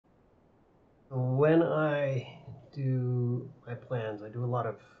when I do my plans, I do a lot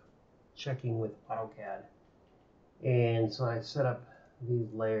of checking with AutoCAD. And so I set up these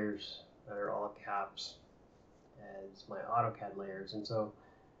layers that are all caps as my AutoCAD layers. And so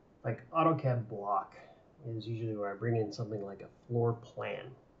like AutoCAD block is usually where I bring in something like a floor plan.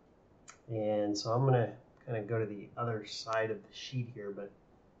 And so I'm going to kind of go to the other side of the sheet here, but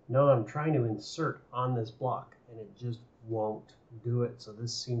know that I'm trying to insert on this block and it just won't do it. So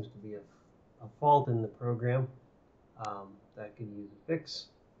this seems to be a fault in the program that could use a fix.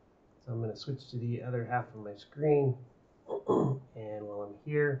 So I'm going to switch to the other half of my screen. And while I'm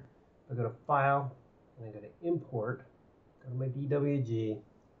here, I go to File and I go to Import, go to my DWG,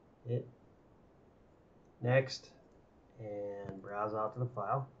 hit Next, and browse out to the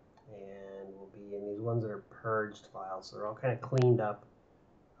file. And we'll be in these ones that are purged files. So they're all kind of cleaned up.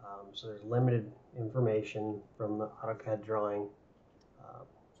 So there's limited information from the AutoCAD drawing.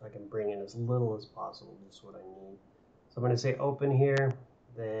 So I can bring in as little as possible, just what I need. So I'm going to say open here,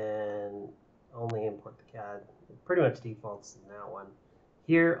 then only import the CAD. It pretty much defaults in that one.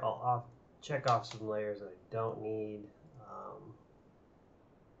 Here I'll check off some layers that I don't need.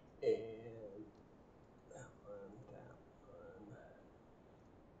 And that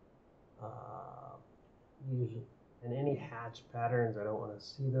one. Usually, and any hatch patterns, I don't want to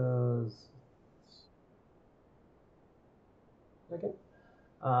see those. Second.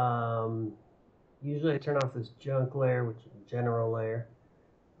 Usually I turn off this junk layer, which is a general layer.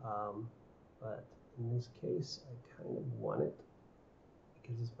 But in this case, I kind of want it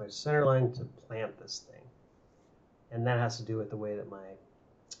because it's my center line to plant this thing. And that has to do with the way that my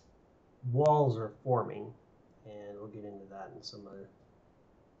walls are forming. And we'll get into that in some other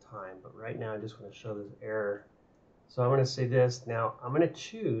time. But right now I just want to show this error. So I'm going to say this. Now I'm going to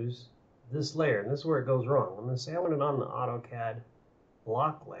choose this layer. And this is where it goes wrong. I'm going to say I want it on the AutoCAD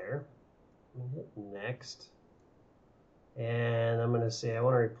block layer. I'm going to hit Next. And I'm going to say I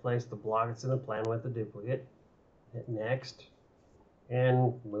want to replace the block that's in the plan with the duplicate. Hit Next.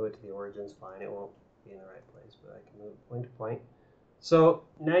 And move it to the origins. Fine, it won't be in the right place, but I can move it point to point. So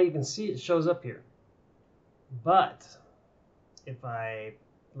now you can see it shows up here. But if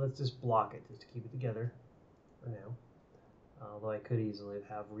let's just block it just to keep it together for now. Although I could easily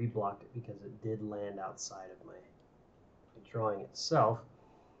have reblocked it because it did land outside of my drawing itself.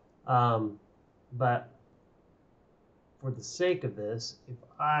 But for the sake of this, if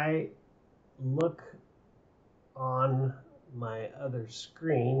I look on my other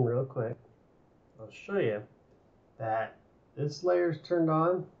screen real quick, I'll show you that this layer is turned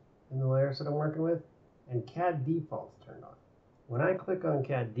on in the layers that I'm working with, and CAD default's turned on. When I click on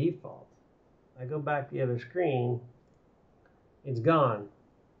CAD default, I go back to the other screen, it's gone.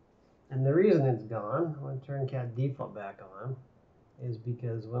 And the reason it's gone, when I turn CAD default back on, is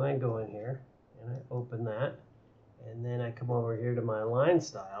because when I go in here and I open that, and then I come over here to my line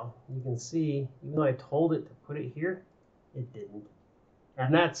style, you can see, even though I told it to put it here, it didn't.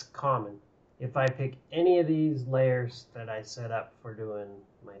 And that's common. If I pick any of these layers that I set up for doing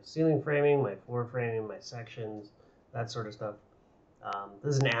my ceiling framing, my floor framing, my sections, that sort of stuff,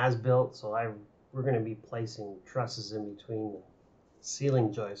 this is an as-built, so we're going to be placing trusses in between the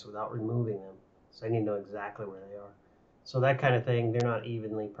ceiling joists without removing them. So I need to know exactly where they are. So that kind of thing, they're not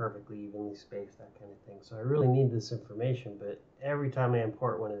perfectly evenly spaced, that kind of thing. So I really need this information, but every time I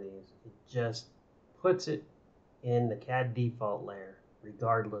import one of these, it just puts it in the CAD default layer,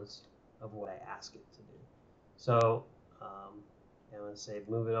 regardless of what I ask it to do. So I'm going to say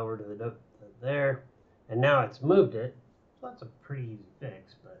move it over to there, and now it's moved it. So that's a pretty easy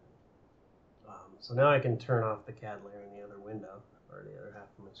fix, but so now I can turn off the CAD layer in the other window, or the other half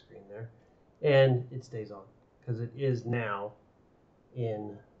of my screen there, and it stays on because it is now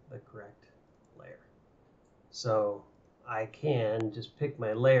in the correct layer. So I can just pick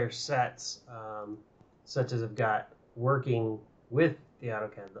my layer sets, such as I've got working with the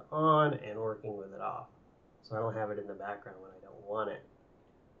AutoCAD on and working with it off. So I don't have it in the background when I don't want it.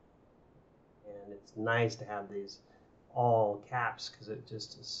 And it's nice to have these all caps because it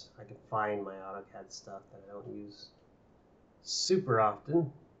just is, I can find my AutoCAD stuff that I don't use super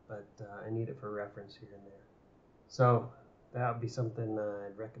often, but I need it for reference here and there. So that would be something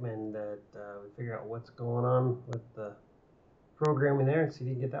I'd recommend that we figure out what's going on with the programming there and see if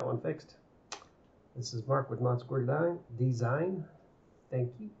you can get that one fixed. This is Mark with Mod Square Design.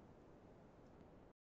 Thank you.